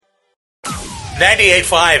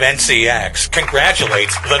98.5 NCX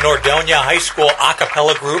congratulates the Nordonia High School a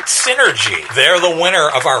cappella group Synergy. They're the winner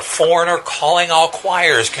of our Foreigner Calling All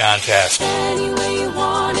Choirs contest. Any way you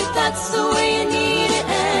want it, that's the way you need it.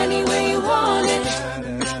 Any way you want it.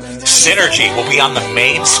 Synergy will be on the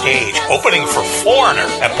main stage, opening for Foreigner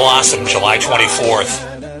at Blossom July 24th.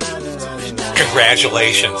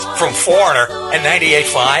 Congratulations from Foreigner and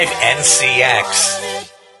 98.5 NCX.